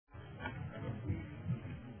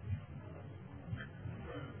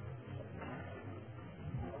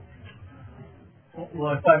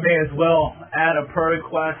Well, if I may as well add a prayer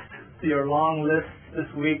request to your long list this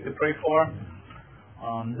week to pray for.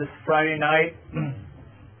 This Friday night,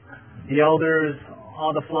 the elders,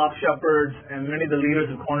 all the flock shepherds, and many of the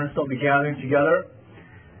leaders of Cornerstone will be gathering together,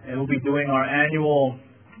 and we'll be doing our annual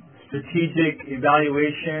strategic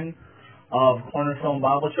evaluation of Cornerstone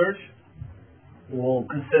Bible Church. We'll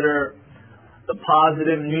consider the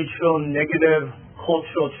positive, neutral, negative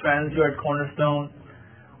cultural trends here at Cornerstone.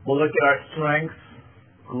 We'll look at our strengths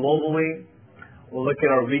globally. We'll look at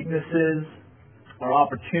our weaknesses, our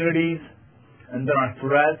opportunities, and then our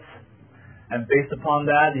threats. And based upon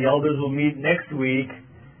that, the elders will meet next week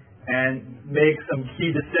and make some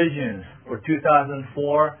key decisions for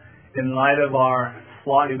 2004 in light of our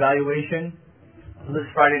SWOT evaluation. So this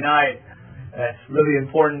Friday night, it's a really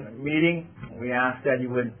important meeting. We ask that you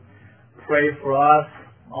would pray for us,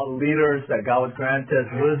 all the leaders, that God would grant us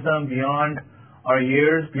wisdom beyond our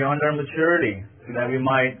years, beyond our maturity, so that we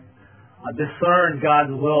might discern God's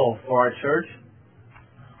will for our church.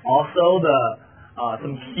 Also,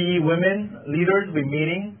 some key women leaders will be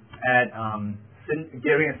meeting at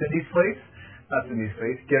Gary and Cindy's place. Not Cindy's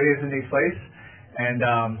place, Gary and Cindy's place. And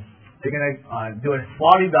they're going to do a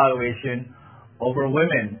SWOT evaluation over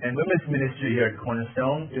women and women's ministry here at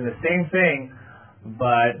Cornerstone. Do the same thing,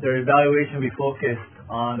 but their evaluation will be focused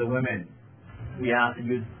on the women. We ask that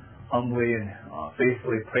you humbly and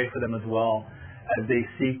faithfully pray for them as well as they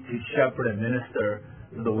seek to shepherd and minister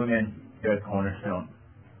to the women here at Cornerstone.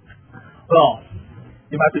 Well,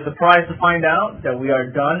 you might be surprised to find out that we are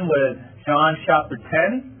done with John chapter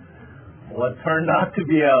 10. What turned out to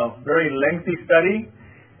be a very lengthy study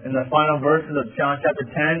in the final verses of John chapter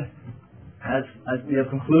 10 as we have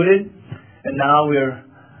concluded. And now we're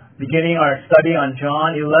beginning our study on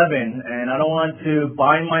John 11. And I don't want to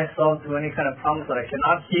bind myself to any kind of promise that I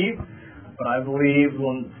cannot keep, but I believe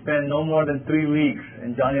we'll spend no more than 3 weeks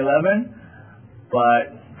in John 11.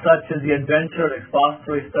 But such is the adventure of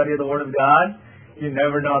expository study of the Word of God. You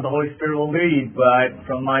never know how the Holy Spirit will lead, but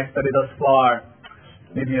from my study thus far,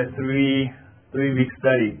 maybe a three-week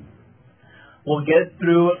study. We'll get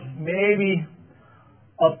through maybe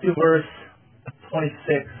up to verse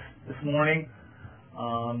 26 this morning.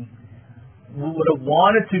 We would have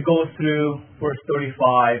wanted to go through verse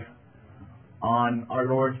 35 on our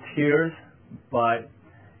Lord's tears, but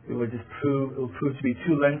it will prove to be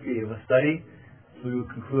too lengthy of a study. So we will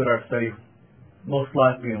conclude our study most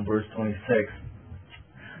likely in verse 26.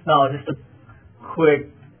 Now, just a quick,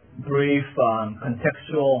 brief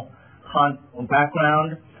contextual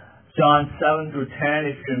background. John 7 through 10,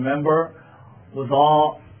 if you remember, was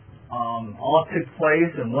all took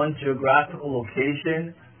place in one geographical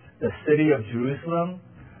location, the city of Jerusalem.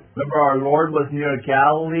 Remember, our Lord was near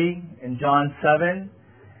Galilee in John 7,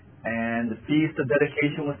 and the Feast of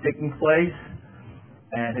Dedication was taking place,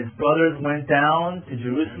 and his brothers went down to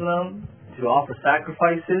Jerusalem to offer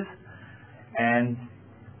sacrifices, and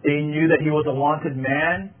they knew that he was a wanted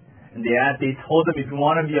man, and they told him, if you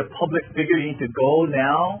want to be a public figure, you need to go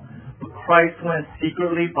now. But Christ went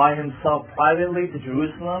secretly by himself privately to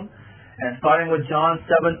Jerusalem, and starting with John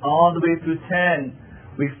 7 all the way through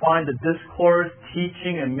 10, we find the discourse,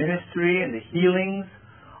 teaching, and ministry, and the healings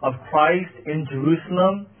of Christ in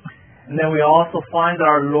Jerusalem. And then we also find that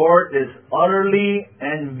our Lord is utterly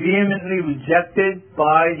and vehemently rejected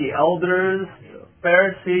by the elders, the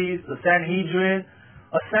Pharisees, the Sanhedrin,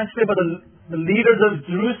 essentially by the leaders of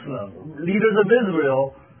Jerusalem, leaders of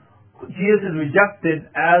Israel. Jesus is rejected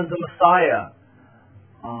as the Messiah.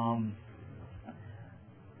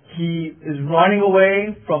 He is running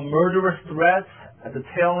away from murderous threats at the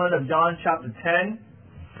tail end of John chapter 10.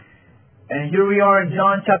 And here we are in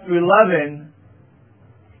John chapter 11.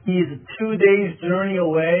 He is 2 days' journey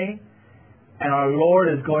away, and our Lord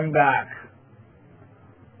is going back.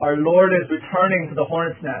 Our Lord is returning to the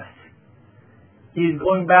hornet's nest. He is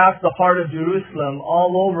going back to the heart of Jerusalem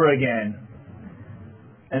all over again.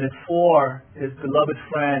 And it's for his beloved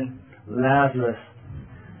friend Lazarus.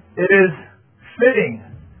 It is fitting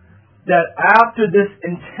that after this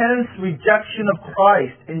intense rejection of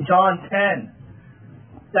Christ in John 10,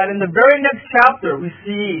 that in the very next chapter we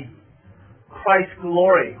see Christ's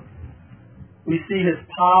glory. We see his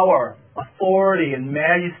power, authority, and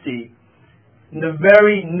majesty in the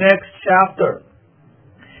very next chapter.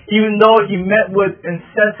 Even though he met with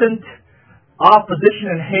incessant opposition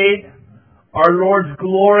and hate, our Lord's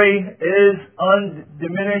glory is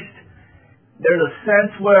undiminished. There's a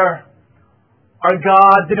sense where our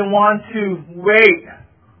God didn't want to wait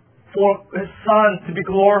for his Son to be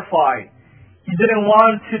glorified. He didn't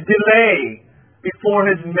want to delay before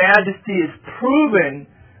his majesty is proven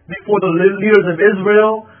before the leaders of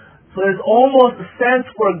Israel, So there's almost a sense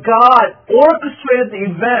where God orchestrated the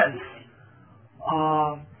events.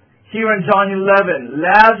 Here in John 11,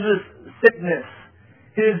 Lazarus' sickness,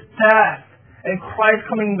 his death, and Christ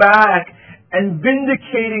coming back and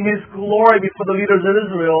vindicating His glory before the leaders of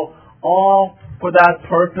Israel, all for that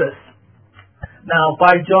purpose. Now,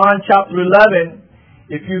 by John chapter 11,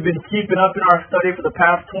 if you've been keeping up in our study for the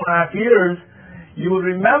past 2.5 years, you will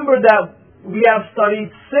remember that we have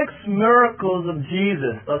studied 6 miracles of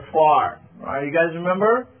Jesus thus far. Right? You guys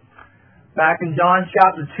remember? Back in John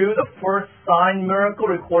chapter 2, the first sign miracle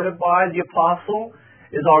recorded by the apostle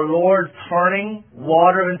is our Lord turning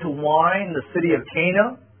water into wine in the city of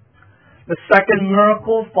Cana. The second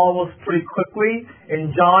miracle follows pretty quickly.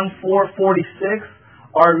 In John 4:46,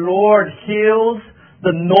 our Lord heals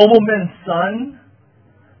the nobleman's son.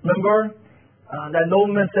 Remember? That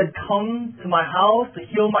nobleman said, "Come to my house to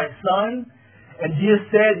heal my son." And Jesus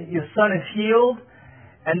said, "Your son is healed."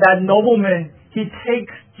 And that nobleman, he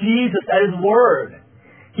takes Jesus at His word.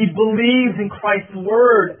 He believes in Christ's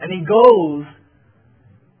word, and he goes,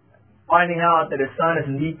 finding out that his son has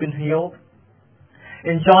indeed been healed.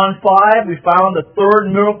 In John 5, we found the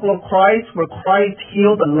third miracle of Christ, where Christ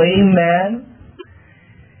healed a lame man.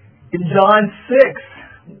 In John 6,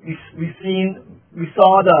 we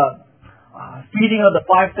saw the feeding of the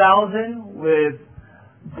 5,000 with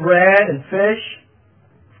bread and fish.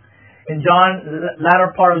 In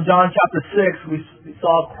latter part of John chapter 6, we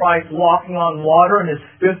saw Christ walking on water in His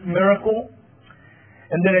 5th miracle.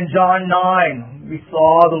 And then in John 9, we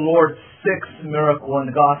saw the Lord's 6th miracle in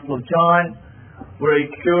the Gospel of John, where He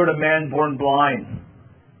cured a man born blind.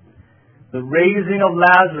 The raising of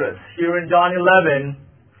Lazarus, here in John 11,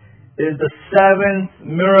 is the 7th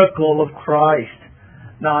miracle of Christ.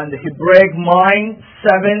 Now, in the Hebraic mind,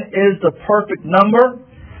 7 is the perfect number.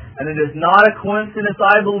 And it is not a coincidence,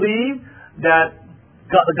 I believe, that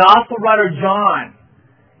the Gospel writer John,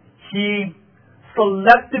 he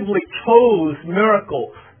selectively chose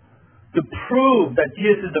miracles to prove that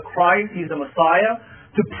Jesus is the Christ, He's the Messiah,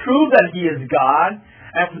 to prove that He is God.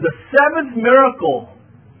 And for the 7th miracle,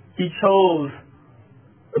 he chose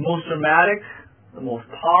the most dramatic, the most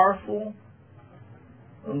powerful,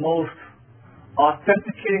 the most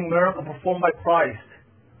authenticating miracle performed by Christ,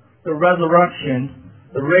 the resurrection,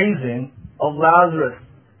 the raising of Lazarus.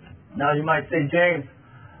 Now you might say, "James,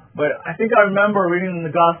 but I think I remember reading in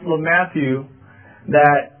the Gospel of Matthew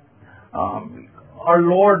that our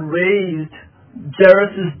Lord raised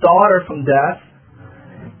Jairus' daughter from death.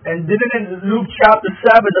 And didn't in Luke chapter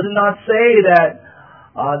 7, does it not say that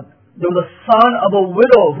there was a son of a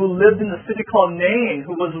widow who lived in the city called Nain,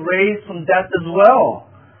 who was raised from death as well?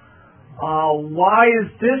 Why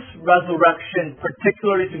is this resurrection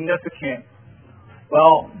particularly significant?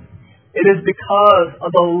 Well, it is because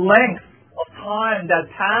of the length of time that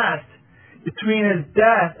passed between His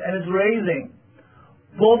death and His raising.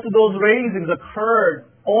 Both of those raisings occurred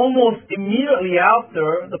almost immediately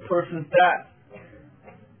after the person's death.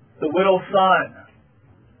 The widow's son,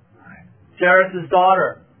 Jairus'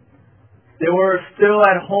 daughter, they were still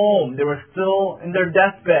at home. They were still in their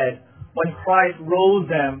deathbed when Christ rose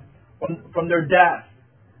them from their death.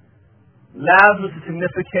 Lazarus is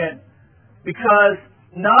significant because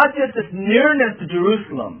not just its nearness to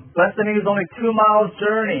Jerusalem. Bethany is only 2 miles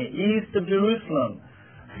journey east of Jerusalem.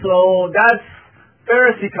 So that's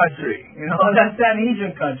Pharisee country, that's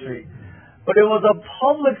Sanhedrin country. But it was a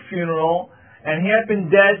public funeral, and he had been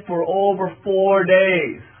dead for over 4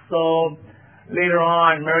 days. So later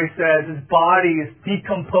on, Mary says his body is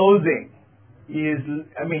decomposing. He is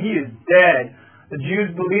dead. The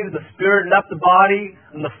Jews believed that the spirit left the body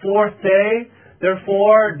on the 4th day.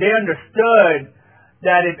 Therefore, they understood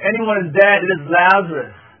that if anyone is dead, it is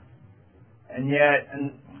Lazarus. And yet,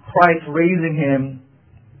 Christ raising him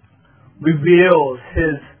reveals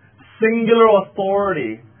His singular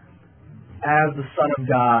authority as the Son of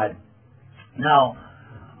God. Now,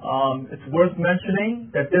 it's worth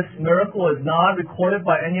mentioning that this miracle is not recorded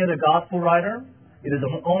by any other gospel writer. It is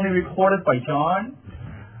only recorded by John.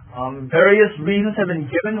 Various reasons have been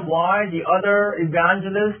given why the other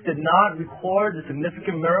evangelists did not record the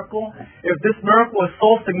significant miracle. If this miracle was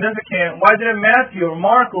so significant, why didn't Matthew or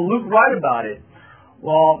Mark or Luke write about it?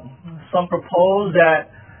 Well, some propose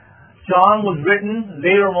that John was written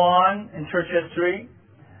later on in church history,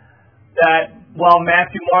 that while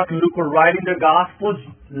Matthew, Mark, and Luke were writing their Gospels,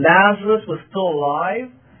 Lazarus was still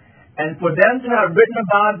alive. And for them to have written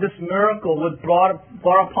about this miracle would brought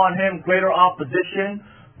upon him greater opposition,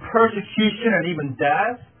 persecution, and even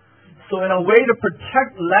death. So in a way to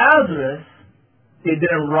protect Lazarus, they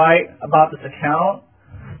didn't write about this account.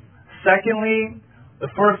 Secondly, the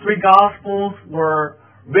first 3 Gospels were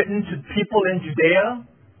written to people in Judea,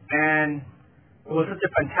 and it was such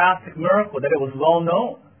a fantastic miracle that it was well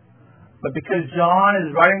known. But because John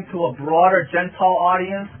is writing to a broader Gentile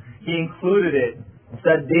audience, he included it so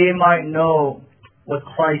that they might know what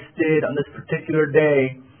Christ did on this particular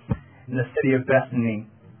day in the city of Bethany.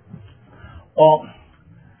 Well,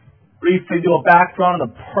 briefly do a background on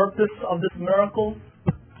the purpose of this miracle.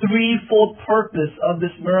 Threefold purpose of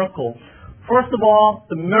this miracle. First of all,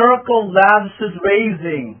 the miracle Lazarus'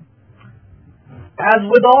 raising, as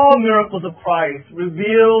with all miracles of Christ,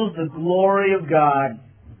 reveals the glory of God.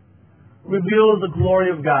 Reveals the glory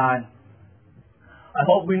of God. I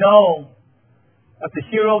hope we know that the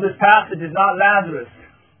hero of this passage is not Lazarus.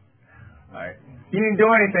 Right? He didn't do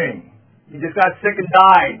anything. He just got sick and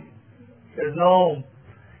died. There's no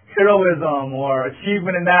heroism or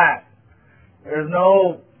achievement in that.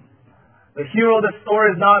 The hero of the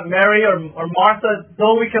story is not Mary or Martha,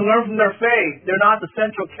 though we can learn from their faith. They're not the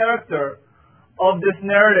central character of this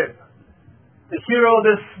narrative. The hero of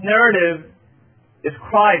this narrative is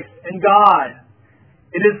Christ and God.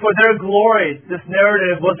 It is for their glory this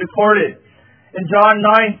narrative was recorded. In John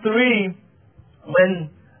 9:3, when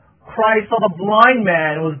Christ saw the blind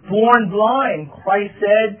man was born blind, Christ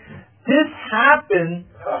said, "This happened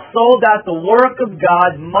so that the work of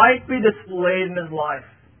God might be displayed in his life."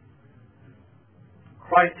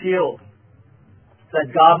 Christ healed, so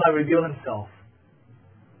that God might reveal himself.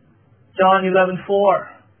 John 11:4,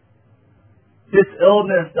 this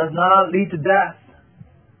illness does not lead to death.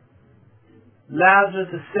 Lazarus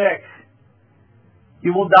is sick. He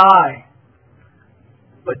will die.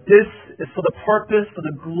 But this is for the purpose, for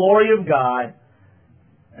the glory of God,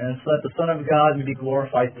 and so that the Son of God may be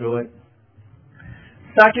glorified through it.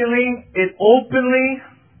 Secondly, it openly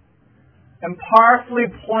and powerfully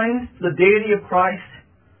points to the deity of Christ,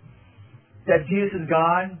 that Jesus is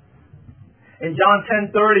God. In John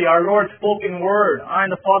 10:30, our Lord spoke in word, "I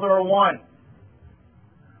and the Father are one."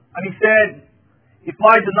 And he said, "If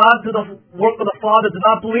I do not do the work of the Father, do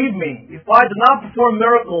not believe me. If I do not perform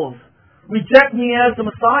miracles, reject me as the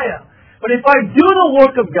Messiah. But if I do the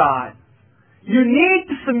work of God, you need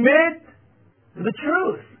to submit to the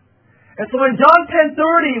truth." And so in John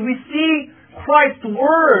 10:30, we see Christ's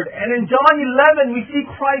word. And in John 11, we see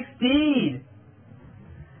Christ's deed.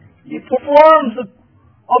 He performs a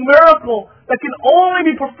miracle that can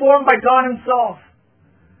only be performed by God himself,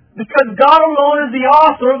 because God alone is the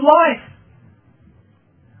author of life.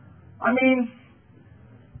 I mean,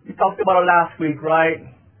 we talked about it last week, right?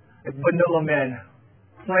 Like vanilla men,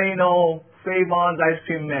 plain old Save-On's ice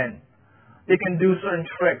cream men. They can do certain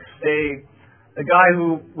tricks. The guy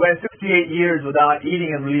who went 68 years without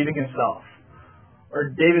eating and relieving himself. Or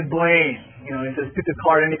David Blaine, he says, pick a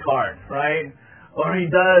card, any card, right? Or he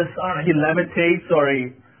does, he levitates, or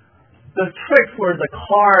he does tricks where there's a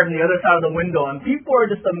card on the other side of the window, and people are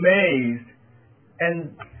just amazed,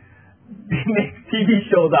 and they make TV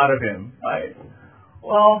shows out of him, right?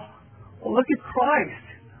 Well, look at Christ.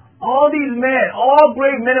 All these men, all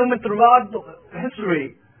great men and women throughout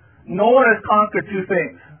history, no one has conquered two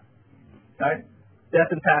things, right?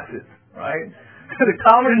 Death and taxes, right? The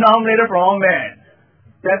common denominator for all men,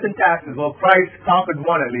 death and taxes. Well, Christ conquered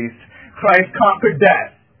one at least. Christ conquered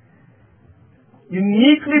death,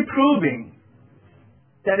 uniquely proving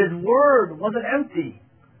that his word wasn't empty,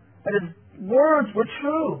 that his words were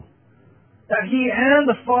true, that he and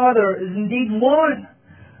the Father is indeed one.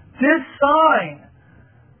 This sign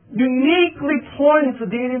uniquely points to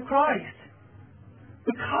the deity of Christ,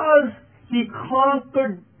 because he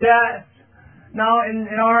conquered death. Now, in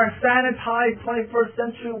our sanitized 21st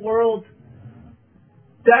century world,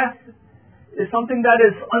 death is something that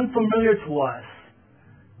is unfamiliar to us.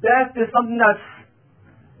 Death is something that's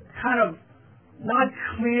kind of not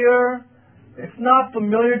clear. It's not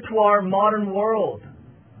familiar to our modern world.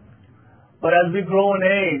 But as we grow in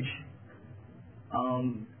age,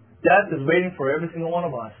 death is waiting for every single one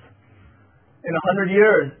of us. In 100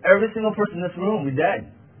 years, every single person in this room will be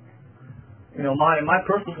dead. My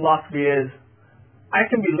personal philosophy is, I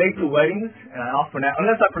can be late to weddings, and I often,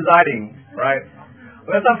 unless I'm presiding, right?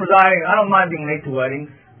 Unless I'm presiding, I don't mind being late to weddings,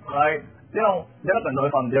 right? They're not going to know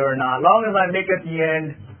if I'm there or not. As long as I make it at the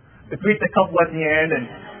end, greet the couple at the end, and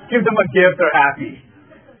give them a gift, they're happy.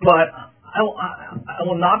 But I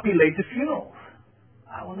will not be late to funerals.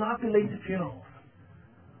 I will not be late to funerals.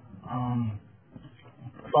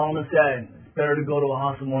 Solomon said, it's better to go to a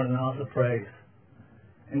house of mourning than a house of praise.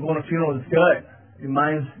 And going to funerals is good. It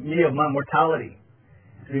reminds me of my mortality.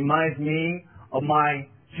 It reminds me of my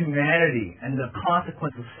humanity and the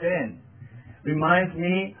consequence of sin. It reminds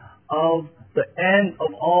me of the end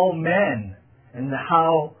of all men and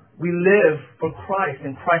how we live for Christ,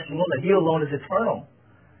 and Christ alone, that He alone is eternal.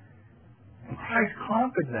 And Christ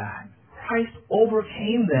conquered that. Christ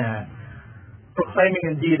overcame that,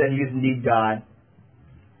 proclaiming indeed that He is indeed God.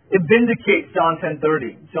 It vindicates John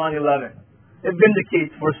 10:30, John 11. It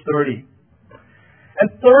vindicates verse 30. And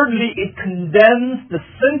thirdly, it condemns the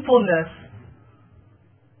sinfulness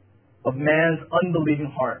of man's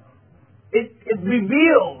unbelieving heart. It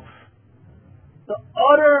reveals the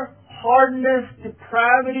utter hardness,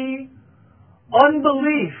 depravity,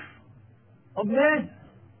 unbelief of men.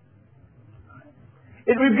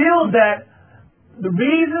 It reveals that the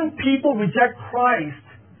reason people reject Christ,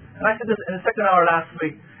 and I said this in the second hour last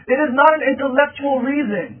week, it is not an intellectual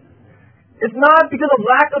reason. It's not because of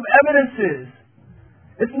lack of evidences.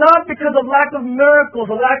 It's not because of lack of miracles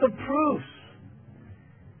or lack of proofs.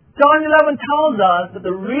 John 11 tells us that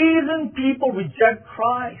the reason people reject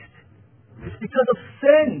Christ is because of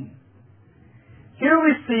sin. Here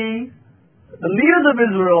we see the leaders of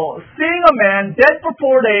Israel seeing a man dead for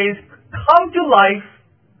 4 days come to life,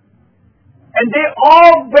 and they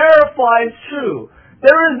all verify it's true.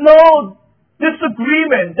 There is no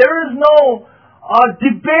disagreement. There is no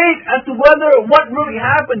debate as to what really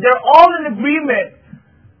happened. They're all in agreement.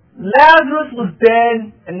 Lazarus was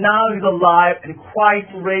dead, and now he's alive, and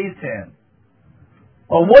Christ raised him.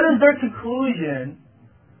 Well, what is their conclusion?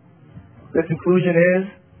 Their conclusion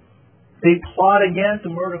is they plot again to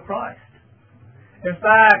murder Christ. In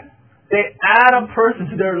fact, they add a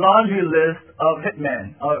person to their laundry list of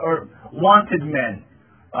hitmen or wanted men.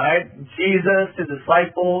 Right? Jesus, his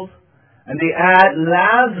disciples, and they add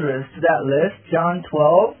Lazarus to that list. John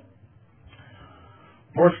 12,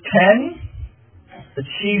 verse 10. The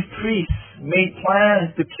chief priests made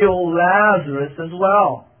plans to kill Lazarus as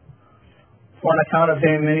well. For on account of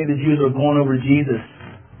him, many of the Jews were going over Jesus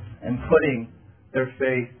and putting their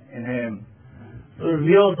faith in him. So it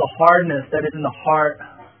reveals the hardness that is in the heart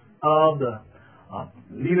of the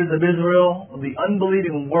leaders of Israel, of the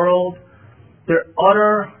unbelieving world, their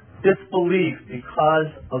utter disbelief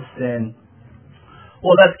because of sin.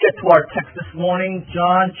 Well, let's get to our text this morning,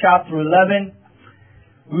 John chapter 11.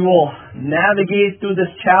 We will navigate through this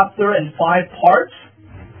chapter in 5 parts.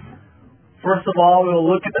 First of all, we will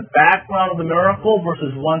look at the background of the miracle,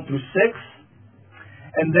 verses 1 through 6.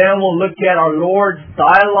 And then we'll look at our Lord's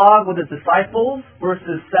dialogue with His disciples,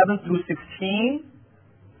 verses 7 through 16.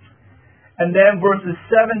 And then verses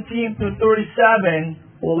 17 through 37,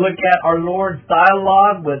 we'll look at our Lord's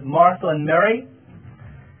dialogue with Martha and Mary.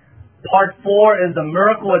 Part 4 is the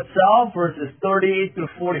miracle itself, verses 38 through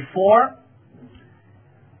 44.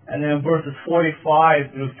 And then verses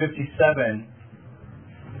 45 through 57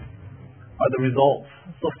 are the results.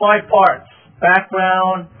 So 5 parts.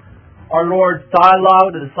 Background, our Lord's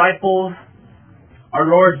dialogue with the disciples, our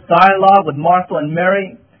Lord's dialogue with Martha and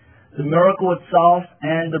Mary, the miracle itself,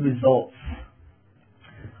 and the results.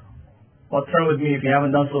 Well, turn with me, if you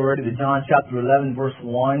haven't done so already, to John chapter 11, verse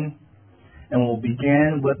 1. And we'll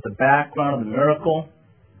begin with the background of the miracle.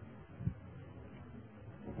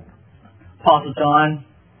 Apostle John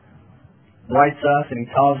writes us, and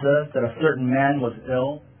he tells us that a certain man was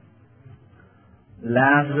ill,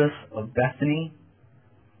 Lazarus of Bethany,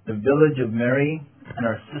 the village of Mary and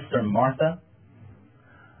her sister Martha.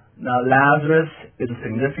 Now, Lazarus is a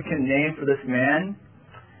significant name for this man.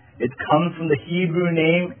 It comes from the Hebrew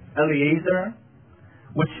name Eliezer,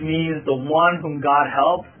 which means the one whom God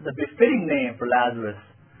helps. The befitting name for Lazarus,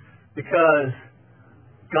 because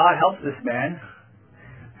God helps this man,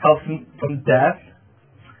 helps him from death.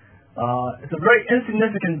 It's a very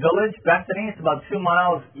insignificant village, Bethany. It's about 2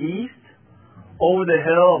 miles east, over the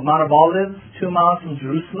hill of Mount of Olives, 2 miles from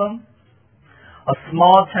Jerusalem. A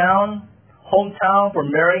small town, hometown for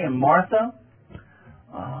Mary and Martha.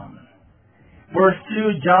 Verse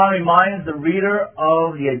 2, John reminds the reader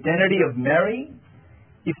of the identity of Mary.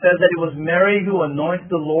 He says that it was Mary who anointed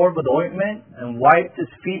the Lord with ointment and wiped his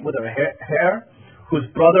feet with her hair, whose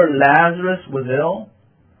brother Lazarus was ill.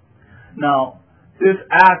 Now, this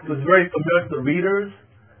act was very familiar to the readers.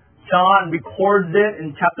 John records it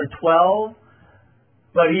in chapter 12,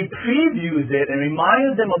 but he previews it and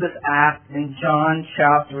reminds them of this act in John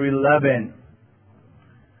chapter 11.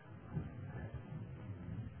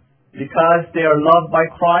 Because they are loved by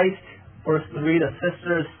Christ, verse 3, the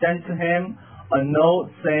sisters sent to him a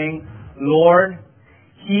note saying, Lord,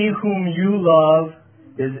 he whom you love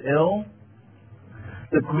is ill.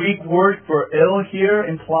 The Greek word for ill here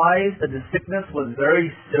implies that the sickness was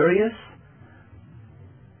very serious.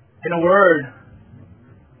 In a word,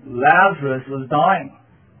 Lazarus was dying.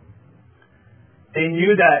 They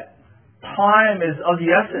knew that time is of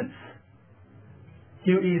the essence.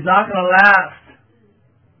 He's not going to last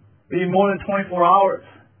maybe more than 24 hours.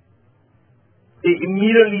 They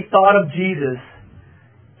immediately thought of Jesus.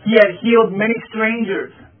 He had healed many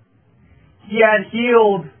strangers. He had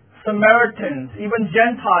healed Samaritans, even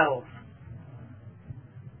Gentiles.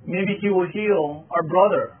 Maybe He will heal our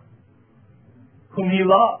brother, whom He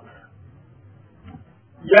loves.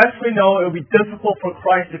 Yes, we know it will be difficult for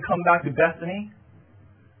Christ to come back to Bethany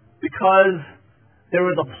because there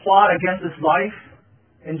was a plot against His life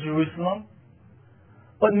in Jerusalem.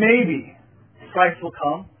 But maybe Christ will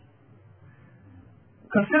come.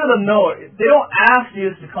 Consider the note. They don't ask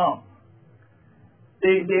Jesus to come.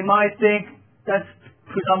 They might think that's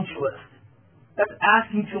presumptuous. That's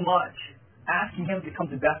asking too much. Asking Him to come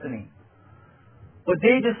to Bethany. But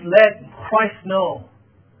they just let Christ know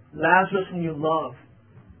Lazarus, whom you love,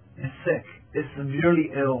 is sick, is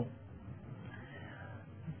severely ill.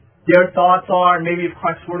 Their thoughts are, maybe if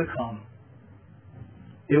Christ were to come,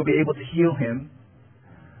 they will be able to heal him.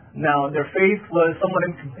 Now, their faith was somewhat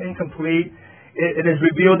incomplete. It is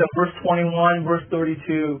revealed in verse 21, verse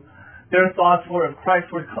 32. Their thoughts were, if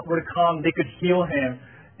Christ were to come, they could heal him.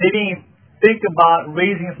 They didn't think about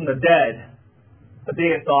raising him from the dead, but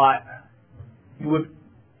they had thought He would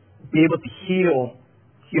be able to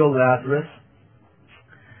heal Lazarus.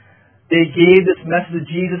 They gave this message to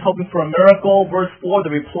Jesus, hoping for a miracle. Verse 4, the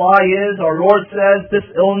reply is, our Lord says, this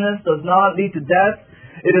illness does not lead to death.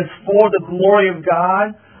 It is for the glory of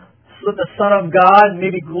God, so that the Son of God may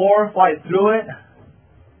be glorified through it.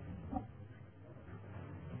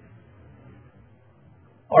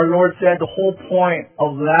 Our Lord said the whole point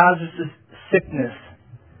of Lazarus' sickness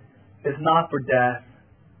is not for death,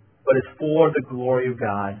 but it's for the glory of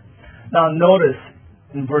God. Now notice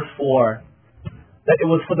in verse 4, that it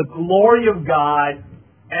was for the glory of God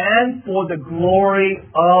and for the glory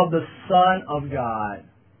of the Son of God.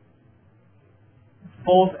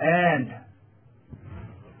 Both and.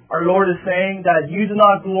 Our Lord is saying that you do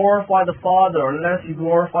not glorify the Father unless you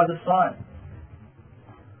glorify the Son.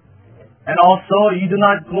 And also, you do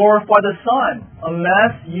not glorify the Son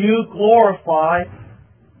unless you glorify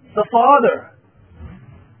the Father.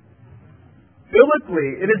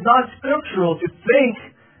 Biblically, it is not scriptural to think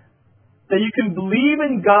that you can believe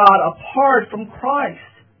in God apart from Christ.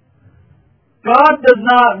 God does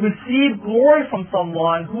not receive glory from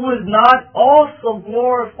someone who is not also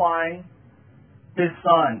glorifying His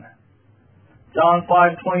Son. John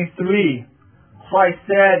 5:23, Christ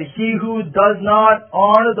said, he who does not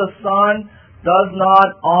honor the Son does not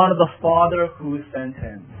honor the Father who sent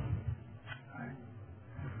Him.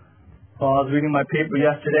 So I was reading my paper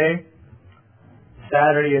yesterday,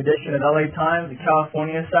 Saturday edition of LA Times, the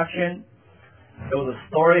California section. There was a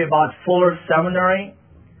story about Fuller Seminary.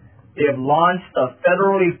 They have launched a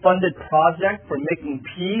federally funded project for making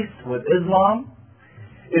peace with Islam.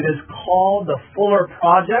 It is called the Fuller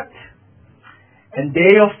Project. And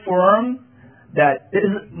they affirm that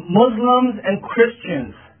Muslims and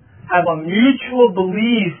Christians have a mutual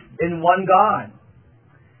belief in one God.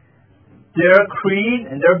 Their creed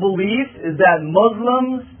and their belief is that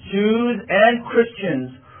Muslims, Jews, and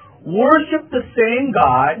Christians worship the same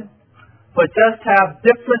God, but just have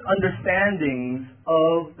different understandings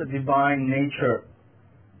of the divine nature.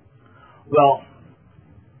 Well,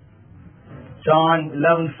 John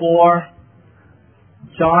 11:4,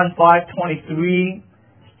 John 5:23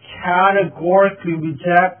 categorically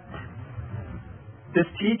reject this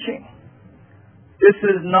teaching. This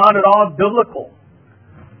is not at all biblical.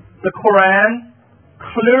 The Quran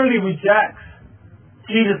clearly rejects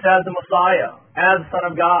Jesus as the Messiah, as the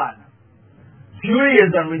Son of God.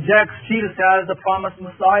 Judaism rejects Jesus as the promised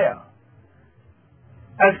Messiah.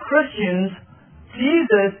 As Christians,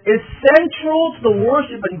 Jesus is central to the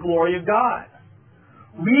worship and glory of God.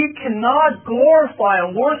 We cannot glorify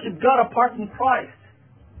and worship God apart from Christ,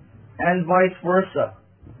 and vice versa.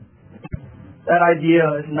 That idea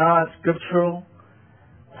is not scriptural.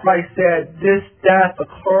 Christ said this death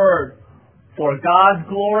occurred for God's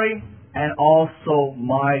glory and also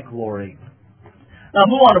my glory. Now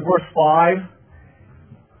move on to verse 5.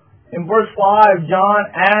 In verse 5, John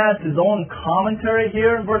adds his own commentary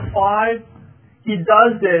here in verse 5. He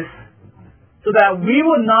does this so that we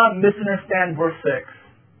would not misunderstand verse 6.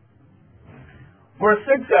 Verse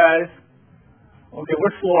 6 says, okay,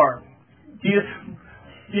 verse 4, Jesus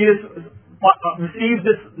receives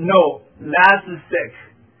this note, Lazarus is sick.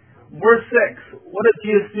 Verse 6, what does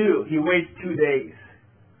Jesus do? He waits 2 days.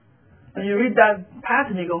 And you read that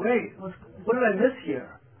passage and you go, wait, what did I miss here?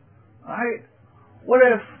 Alright? What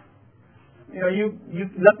if, you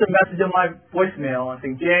left a message on my voicemail and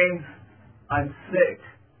saying, James, I'm sick.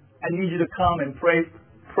 I need you to come and pray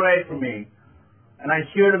for me. And I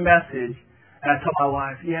hear the message, And I tell my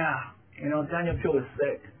wife, yeah, Daniel Peel is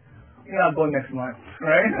sick. I'll go next month,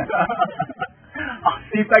 right? I'll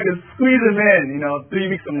see if I can squeeze him in, 3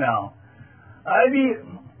 weeks from now. I'd be,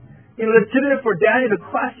 legitimate for Daniel to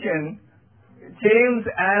question James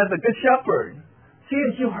as a good shepherd. See,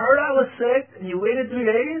 you heard I was sick and you waited 3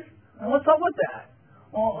 days? And what's up with that?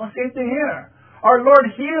 Well, same thing here. Our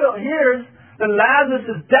Lord hears that Lazarus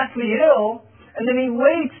is deathly ill, and then he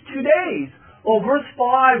waits 2 days. Well, verse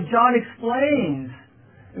 5, John explains.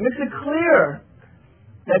 It makes it clear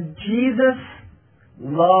that Jesus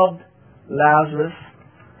loved Lazarus,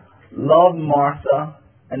 loved Martha,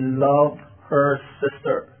 and loved her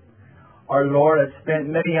sister. Our Lord had spent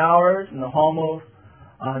many hours in the home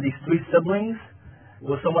of these 3 siblings. It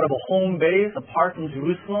was somewhat of a home base apart from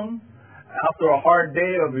Jerusalem. After a hard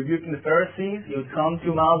day of rebuking the Pharisees, he would come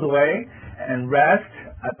 2 miles away and rest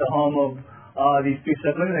at the home of these 3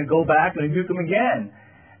 siblings and go back and rebuke them again.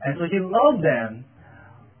 And so he loved them.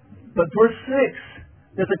 But verse 6,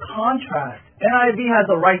 there's a contrast. NIV has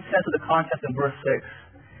the right sense of the contrast in verse 6.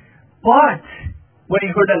 But when he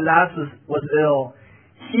heard that Lazarus was ill,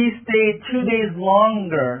 he stayed 2 days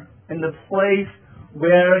longer in the place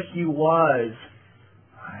where he was.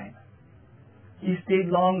 Right? He stayed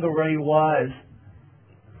longer where he was.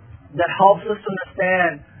 That helps us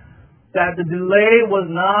understand that the delay was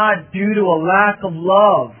not due to a lack of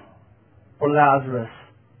love for Lazarus.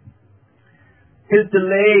 His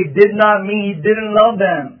delay did not mean he didn't love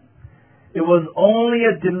them. It was only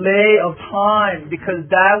a delay of time because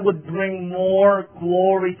that would bring more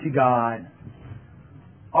glory to God.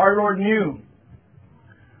 Our Lord knew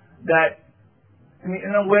that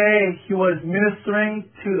in a way He was ministering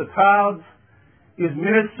to the crowds. He was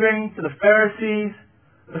ministering to the Pharisees.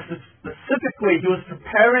 But specifically, He was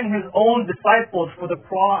preparing His own disciples for the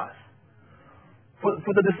cross.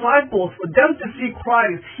 For the disciples, for them to see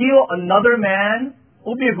Christ heal another man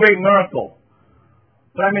would be a great miracle.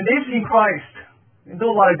 But they've seen Christ and do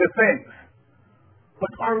a lot of good things.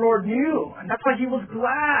 But our Lord knew, and that's why He was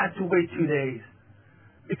glad to wait 2 days.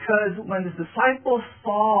 Because when the disciples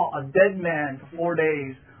saw a dead man for 4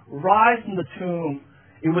 days rise from the tomb,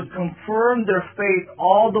 it would confirm their faith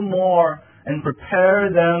all the more and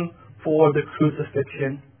prepare them for the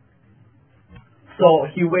crucifixion. So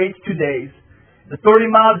He waits 2 days. The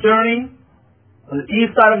 30-mile journey on the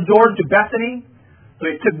east side of Jordan to Bethany. So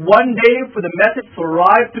it took 1 day for the message to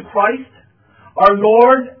arrive to Christ. Our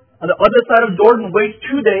Lord on the other side of Jordan waits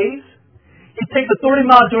 2 days. He takes the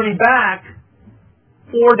 30-mile journey back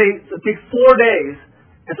 4 days. It takes 4 days.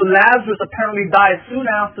 And so Lazarus apparently died soon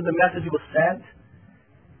after the message was sent.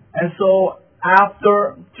 And so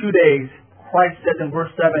after 2 days, Christ says in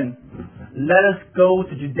verse 7, let us go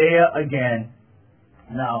to Judea again.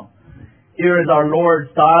 Now, here is our Lord's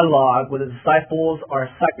dialogue with the disciples, our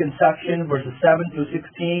second section, verses 7 through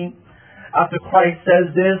 16. After Christ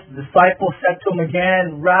says this, the disciples said to Him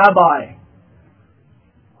again, Rabbi.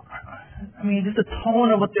 Just the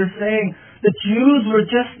tone of what they're saying. The Jews were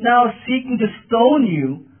just now seeking to stone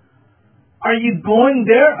you. Are you going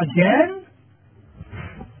there again?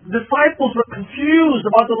 The disciples were confused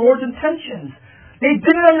about the Lord's intentions. They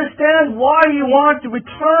didn't understand why He wanted to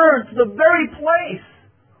return to the very place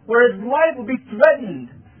where His life would be threatened.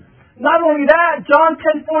 Not only that, John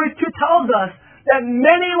 10:42 tells us that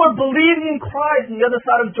many were believing in Christ on the other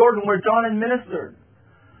side of Jordan where John had ministered.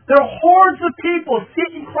 There are hordes of people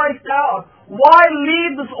seeking Christ out. Why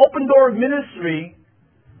leave this open door of ministry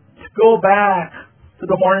to go back to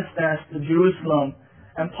the hornet's nest, to Jerusalem,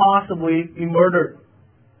 and possibly be murdered?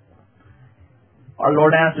 Our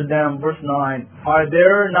Lord answered them, verse 9, are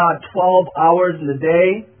there not 12 hours in the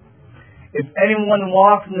day? If anyone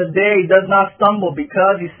walks in the day, he does not stumble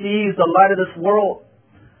because he sees the light of this world.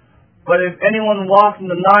 But if anyone walks in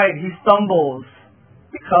the night, he stumbles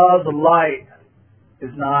because the light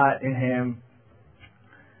is not in him.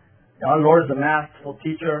 Our Lord is a masterful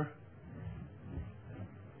teacher.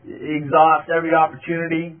 He exhausts every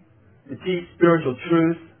opportunity to teach spiritual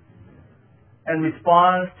truth and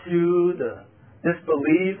responds to the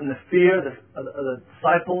disbelief and the fear of the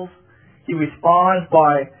disciples. He responds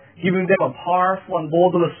by giving them a powerful and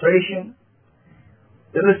bold illustration.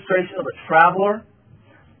 The illustration of a traveler.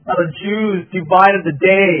 Now the Jews divided the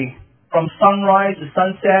day from sunrise to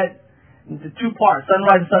sunset into 2 parts.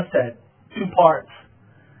 Sunrise and sunset. 2 parts.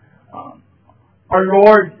 Our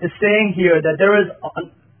Lord is saying here that there is a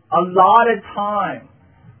allotted time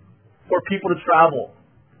for people to travel.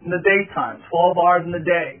 In the daytime, 12 hours in the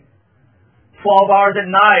day. 12 hours at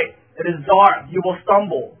night, it is dark, you will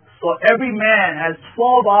stumble. So every man has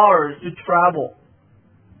 12 hours to travel.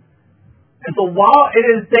 And so while it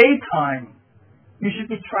is daytime, you should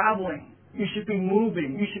be traveling. You should be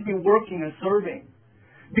moving. You should be working and serving.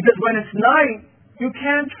 Because when it's night, you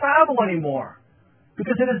can't travel anymore.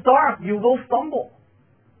 Because it is dark. You will stumble.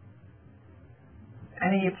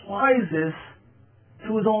 And he applies this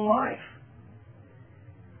to his own life.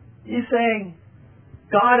 He's saying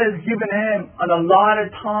God has given him an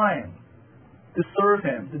allotted time to serve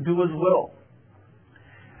him, to do his will.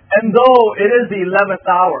 And though it is the 11th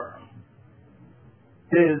hour,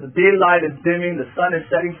 the daylight is dimming, the sun is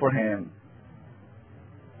setting for him,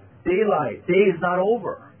 day is not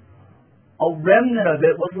over. A remnant of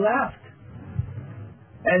it was left.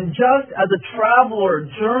 And just as a traveler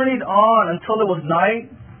journeyed on until it was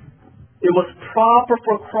night, it was proper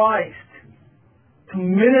for Christ to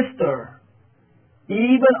minister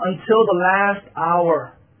even until the last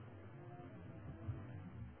hour.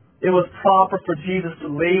 It was proper for Jesus to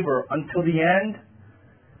labor until the end.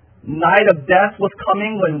 Night of death was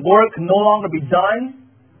coming when work could no longer be done.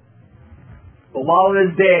 But while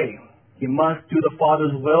it is day, he must do the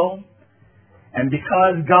Father's will. And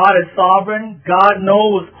because God is sovereign, God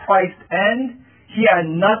knows Christ's end. He had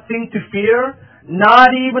nothing to fear, not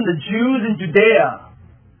even the Jews in Judea,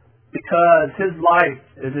 because his life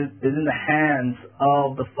is in the hands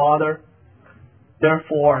of the Father.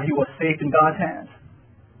 Therefore, he was safe in God's hands.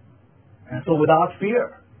 And so without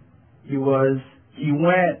fear, he went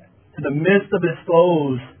to the midst of his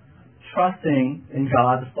foes, trusting in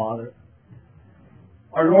God the Father.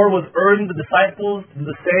 Our Lord was urging the disciples to do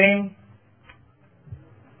the same,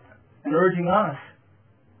 and urging us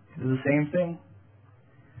to do the same thing.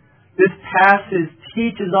 This passage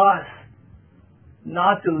teaches us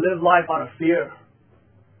not to live life out of fear,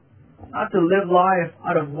 not to live life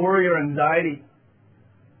out of worry or anxiety,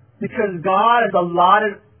 because God has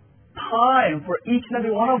allotted time for each and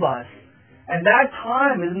every one of us, and that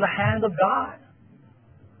time is in the hands of God.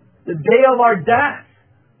 The day of our death,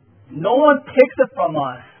 no one takes it from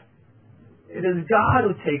us. It is God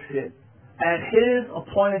who takes it at his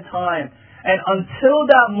appointed time. And until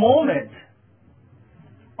that moment,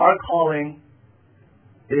 our calling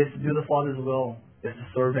is to do the Father's will, is to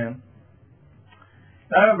serve him.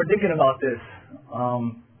 And I remember thinking about this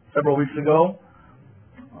several weeks ago.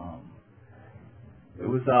 It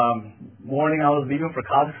was morning I was leaving for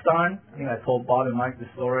Kazakhstan. I think I told Bob and Mike the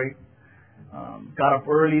story. Got up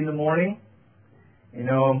early in the morning,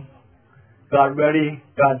 got ready,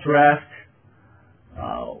 got dressed.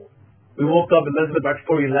 We woke up Elizabeth right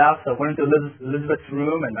before we left, so I went into Elizabeth's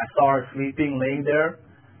room and I saw her sleeping, laying there.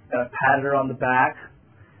 And I patted her on the back.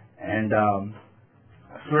 And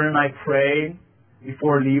Surin and I prayed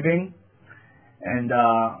before leaving. And,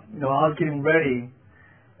 I was getting ready.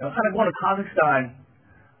 I was kind of going to Kazakhstan.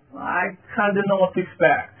 I kind of didn't know what to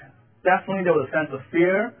expect. Definitely there was a sense of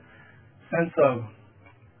fear, sense of,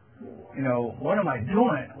 what am I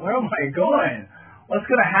doing? Where am I going? What's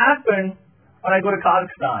going to happen when I go to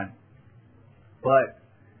Kazakhstan? But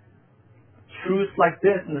truths like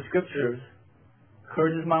this in the scriptures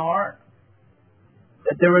encourages my heart.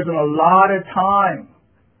 That there is an allotted time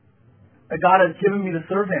that God has given me to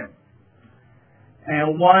serve him.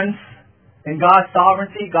 And once in God's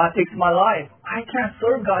sovereignty, God takes my life, I can't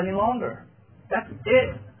serve God any longer. That's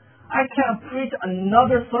it. I can't preach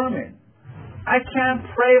another sermon. I can't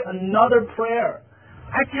pray another prayer.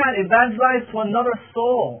 I can't evangelize to another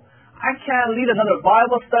soul. I can't lead another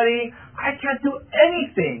Bible study. I can't do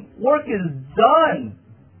anything. Work is done.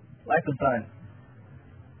 Life is done.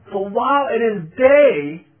 So while it is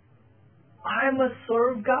day, I must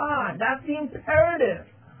serve God. That's the imperative.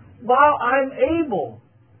 While I'm able.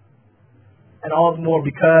 And all the more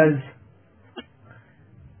because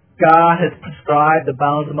God has prescribed the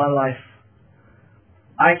bounds of my life.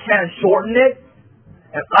 I can't shorten it,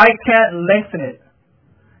 and I can't lengthen it.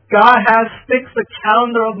 God has fixed the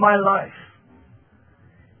calendar of my life.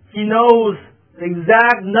 He knows the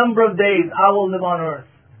exact number of days I will live on earth.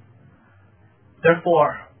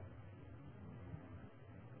 Therefore,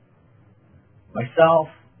 myself,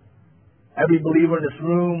 every believer in this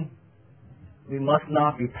room, we must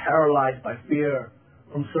not be paralyzed by fear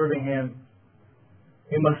from serving him.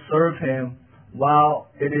 We must serve him while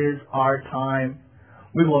it is our time.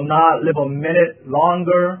 We will not live a minute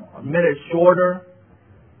longer, a minute shorter.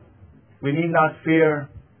 We need not fear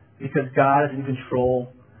because God is in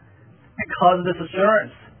control. Because of this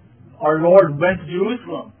assurance, our Lord went to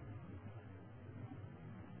Jerusalem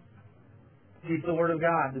to teach the Word of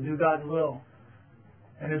God, to do God's will.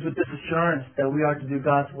 And it's with this assurance that we are to do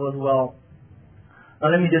God's will as well. Now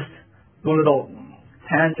let me just do a little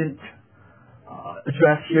tangent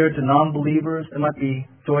address here to non-believers that might be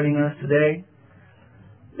joining us today.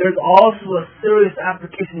 There's also a serious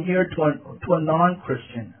application here to a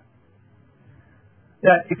non-Christian.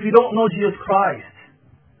 that if you don't know Jesus Christ,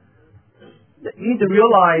 you need to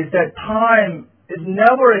realize that time is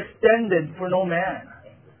never extended for no man.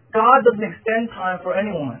 God doesn't extend time for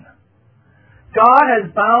anyone. God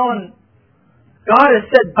has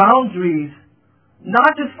set boundaries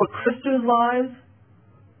not just for Christians' lives,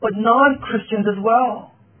 but non-Christians as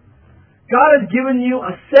well. God has given you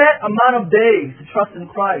a set amount of days to trust in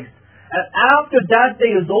Christ. And after that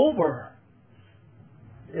day is over,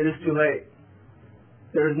 it is too late.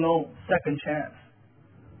 There is no second chance.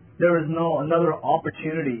 There is no another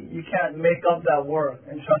opportunity. You can't make up that work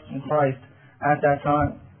and trust in Christ at that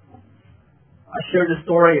time. I shared this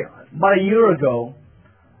story about a year ago.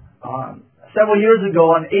 Several years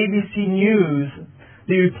ago on ABC News,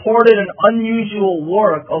 they reported an unusual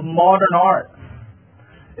work of modern art.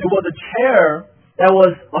 It was a chair that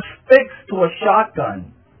was affixed to a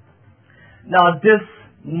shotgun. Now, this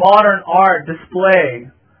modern art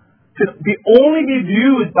display could only be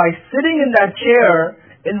viewed by sitting in that chair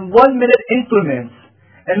in 1-minute increments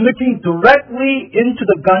and looking directly into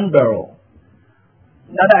the gun barrel.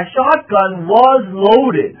 Now, that shotgun was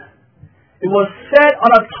loaded. It was set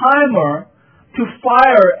on a timer to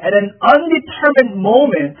fire at an undetermined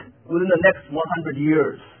moment within the next 100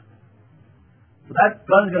 years. So that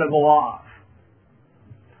gun's going to go off.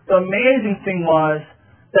 The amazing thing was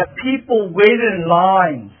that people waited in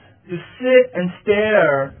lines to sit and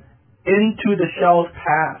stare into the shell's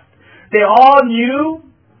path. They all knew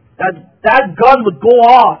that that gun would go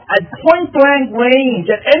off at point-blank range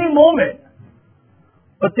at any moment.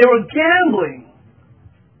 But they were gambling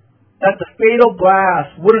that the fatal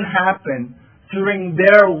blast wouldn't happen during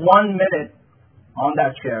their 1 minute on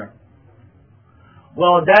that chair.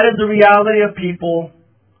 Well, that is the reality of people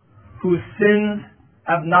whose sins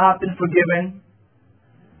have not been forgiven.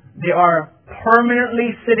 They are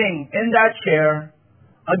permanently sitting in that chair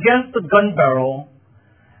against the gun barrel,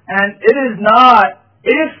 and it is not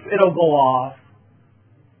if it'll go off.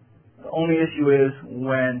 The only issue is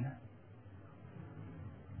when.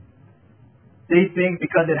 They think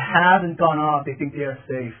because it hasn't gone off, they think they are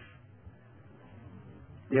safe.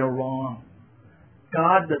 They are wrong.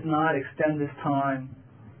 God does not extend this time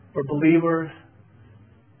for believers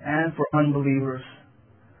and for unbelievers.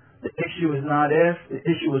 The issue is not if, the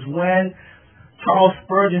issue is when. Charles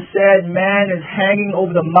Spurgeon said, man is hanging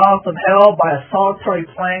over the mouth of hell by a solitary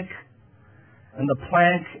plank, and the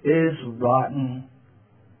plank is rotten.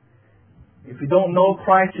 If you don't know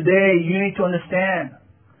Christ today, you need to understand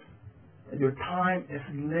that your time is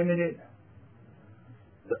limited.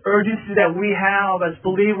 The urgency that we have as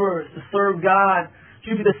believers to serve God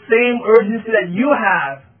should be the same urgency that you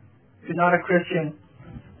have, if you're not a Christian,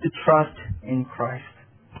 to trust in Christ.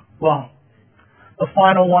 Well, the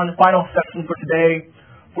final section for today,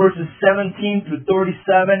 verses 17 through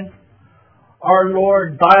 37. Our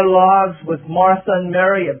Lord dialogues with Martha and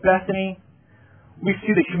Mary at Bethany. We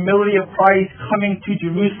see the humility of Christ coming to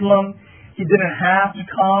Jerusalem. He didn't have to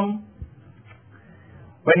come.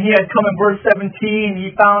 When he had come in verse 17,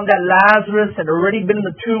 he found that Lazarus had already been in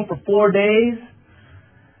the tomb for 4 days.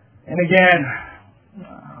 And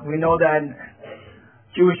again, we know that in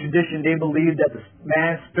Jewish tradition, they believed that the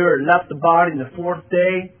man's spirit left the body on the 4th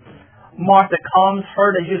day. Martha comes,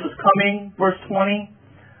 heard that Jesus was coming, verse 20.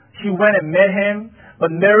 She went and met him,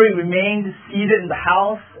 but Mary remained seated in the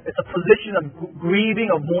house. It's a position of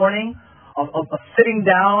grieving, of mourning, of sitting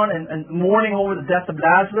down and mourning over the death of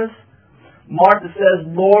Lazarus. Martha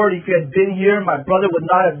says, Lord, if you had been here, my brother would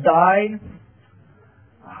not have died.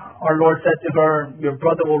 Our Lord said to her, your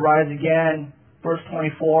brother will rise again. Verse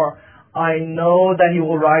 24, I know that he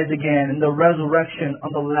will rise again in the resurrection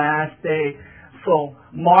on the last day. So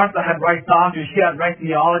Martha had right doctrine. She had right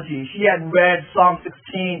theology. She had read Psalm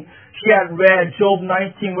 16. She had read Job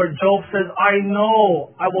 19, where Job says, I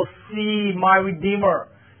know I will see my Redeemer.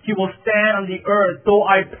 He will stand on the earth. Though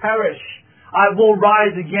I perish, I will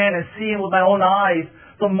rise again and see him with my own eyes.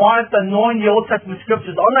 So Martha, knowing the Old Testament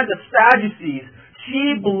scriptures, unlike the Sadducees,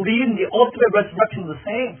 she believed in the ultimate resurrection of the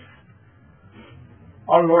saints.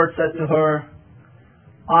 Our Lord said to her,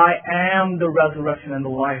 I am the resurrection and the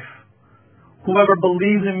life. Whoever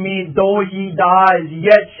believes in me, though he dies,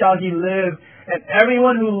 yet shall he live. And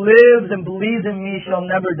everyone who lives and believes in me shall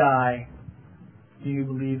never die. Do you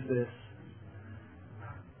believe this?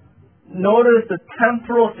 Notice the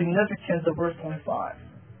temporal significance of verse 25.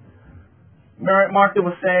 Martha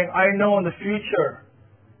was saying, I know in the future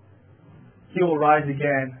he will rise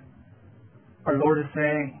again. Our Lord is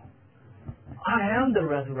saying, I am the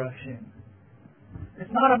resurrection.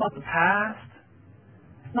 It's not about the past.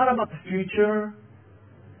 It's not about the future.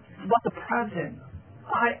 It's about the present.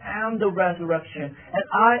 I am the resurrection and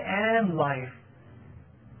I am life.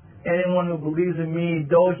 anyone who believes in me,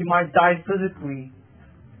 though he might die physically,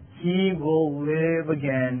 he will live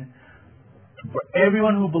again. For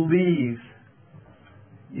everyone who believes,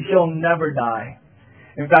 he shall never die.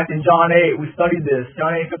 In fact, in John 8, we studied this.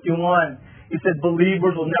 John 8:51, he said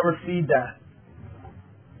believers will never see death.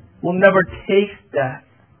 Will never taste death.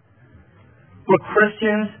 For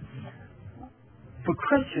Christians,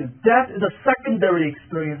 death is a secondary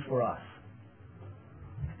experience for us.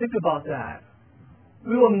 Think about that.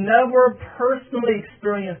 We will never personally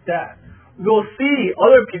experience death. We will see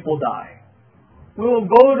other people die. We will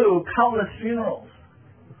go to countless funerals.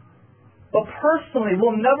 But personally,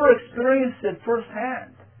 we'll never experience it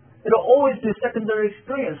firsthand. It'll always be a secondary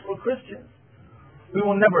experience for Christians. We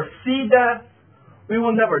will never see death. We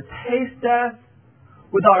will never taste death.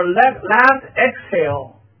 With our last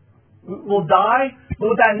exhale, we'll die. But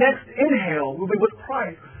with that next inhale, we'll be with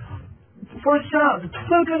Christ. First shot, the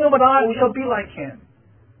twinkling of an eye, we shall be like Him.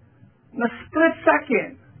 In a split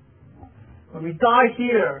second, when we die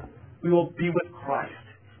here, we will be with Christ.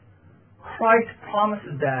 Christ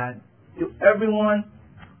promises that to everyone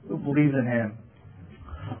who believes in Him.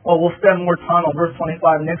 Well, we'll spend more time on verse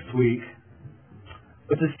 25 next week.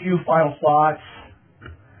 But just a few final thoughts.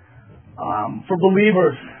 For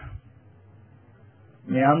believers,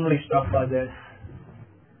 I'm really struck by this.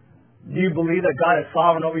 Do you believe that God is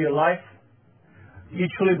sovereign over your life? Do you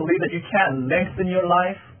truly believe that you can't lengthen your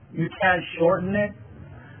life? You can't shorten it?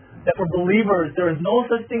 That for believers, there is no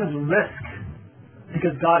such thing as risk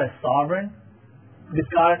because God is sovereign, because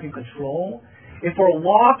God is in control. If we're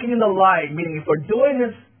walking in the light, meaning if we're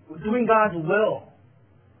doing God's will,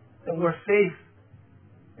 then we're safe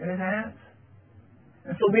in His hands.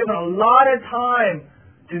 And so we have a lot of time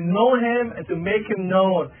to know Him and to make Him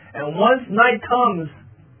known. And once night comes,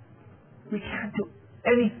 we can't do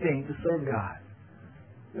anything to serve God.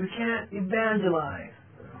 We can't evangelize.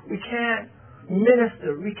 We can't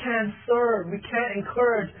minister. We can't serve. We can't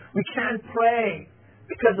encourage. We can't pray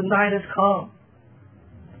because the night has come.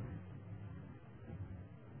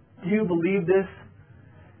 Do you believe this?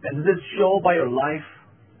 And does it show by your life?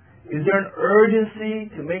 Is there an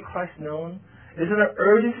urgency to make Christ known? Is there an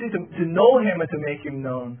urgency to know Him and to make Him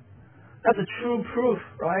known? That's a true proof,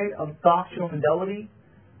 right, of doctrinal fidelity.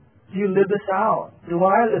 Do you live this out? Do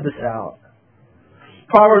I live this out?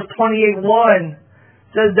 Proverbs 28:1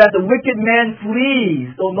 says that the wicked man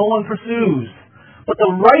flees, though no one pursues. But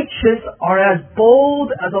the righteous are as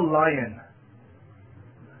bold as a lion.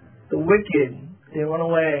 The wicked, they run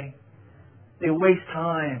away. They waste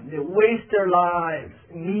time. They waste their lives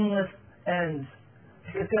in meaningless ends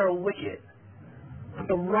because they are wicked. But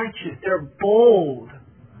the righteous, they're bold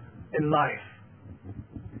in life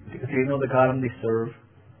because they know the God whom they serve.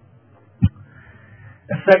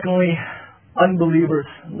 And secondly, unbelievers,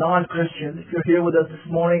 non-Christians, if you're here with us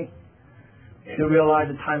this morning, you realize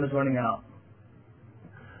the time is running out.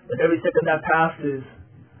 That every second that passes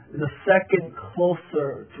is a second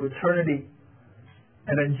closer to eternity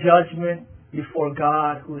and a judgment before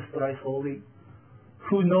God who is thrice holy,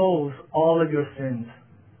 who knows all of your sins.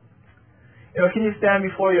 Can you stand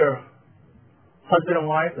before your husband and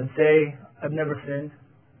wife and say, I've never sinned?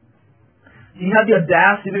 Do you have the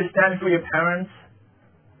audacity to stand before your parents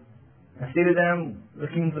and say to them,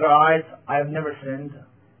 looking into their eyes, I have never sinned.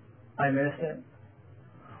 I am innocent.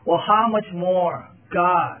 Well, how much more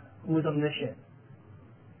God, who is omniscient,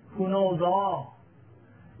 who knows all,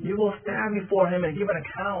 you will stand before Him and give an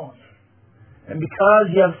account. And because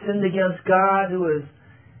you have sinned against God, who is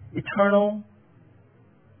eternal,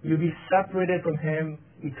 you'll be separated from Him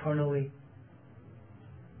eternally.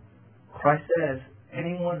 Christ says,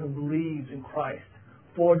 anyone who believes in Christ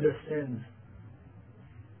for their sins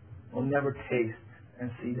will never taste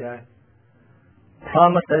and see that.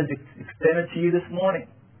 Promise that is extended to you this morning.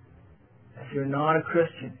 If you're not a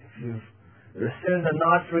Christian, if your sins are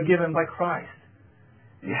not forgiven by Christ,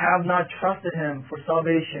 if you have not trusted Him for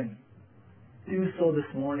salvation, do so this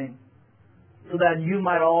morning, so that you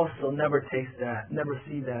might also never taste that, never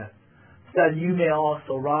see that, so that you may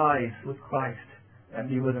also rise with Christ and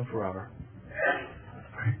be with Him forever. Let's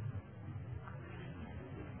pray.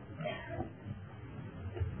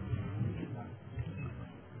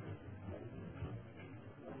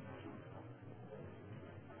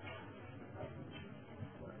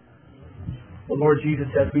 Well, Lord Jesus,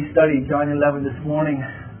 as we study John 11 this morning,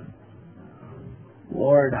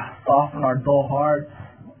 Lord, soften our dull hearts,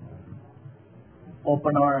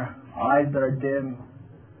 open our eyes that are dim,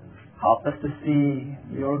 help us to see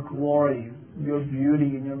your glory, your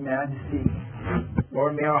beauty, and your majesty.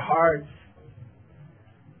 Lord, may our hearts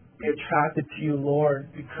be attracted to you,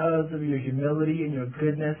 Lord, because of your humility and your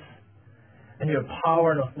goodness, and your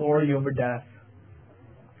power and authority over death.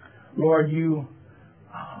 Lord, you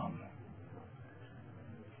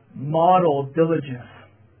modeled diligence.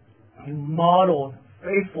 You modeled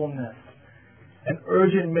faithfulness and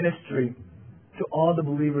urgent ministry to all the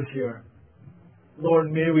believers here.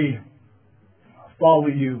 Lord, may we follow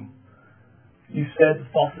you. You said,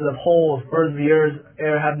 foxes have holes, birds of the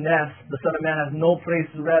air have nests, the Son of Man has no place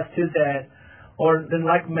to rest his head. Or in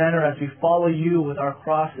like manner, as we follow you with our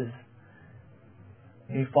crosses,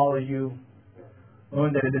 we follow you,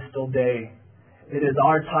 knowing that it is still day. It is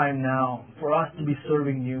our time now for us to be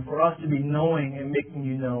serving you, for us to be knowing and making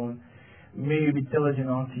you known. May we be diligent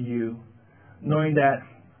unto you, knowing that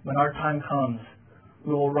when our time comes,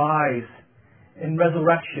 we will rise in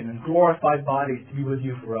resurrection and glorified bodies to be with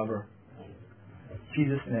you forever. In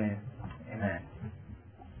Jesus' name, amen.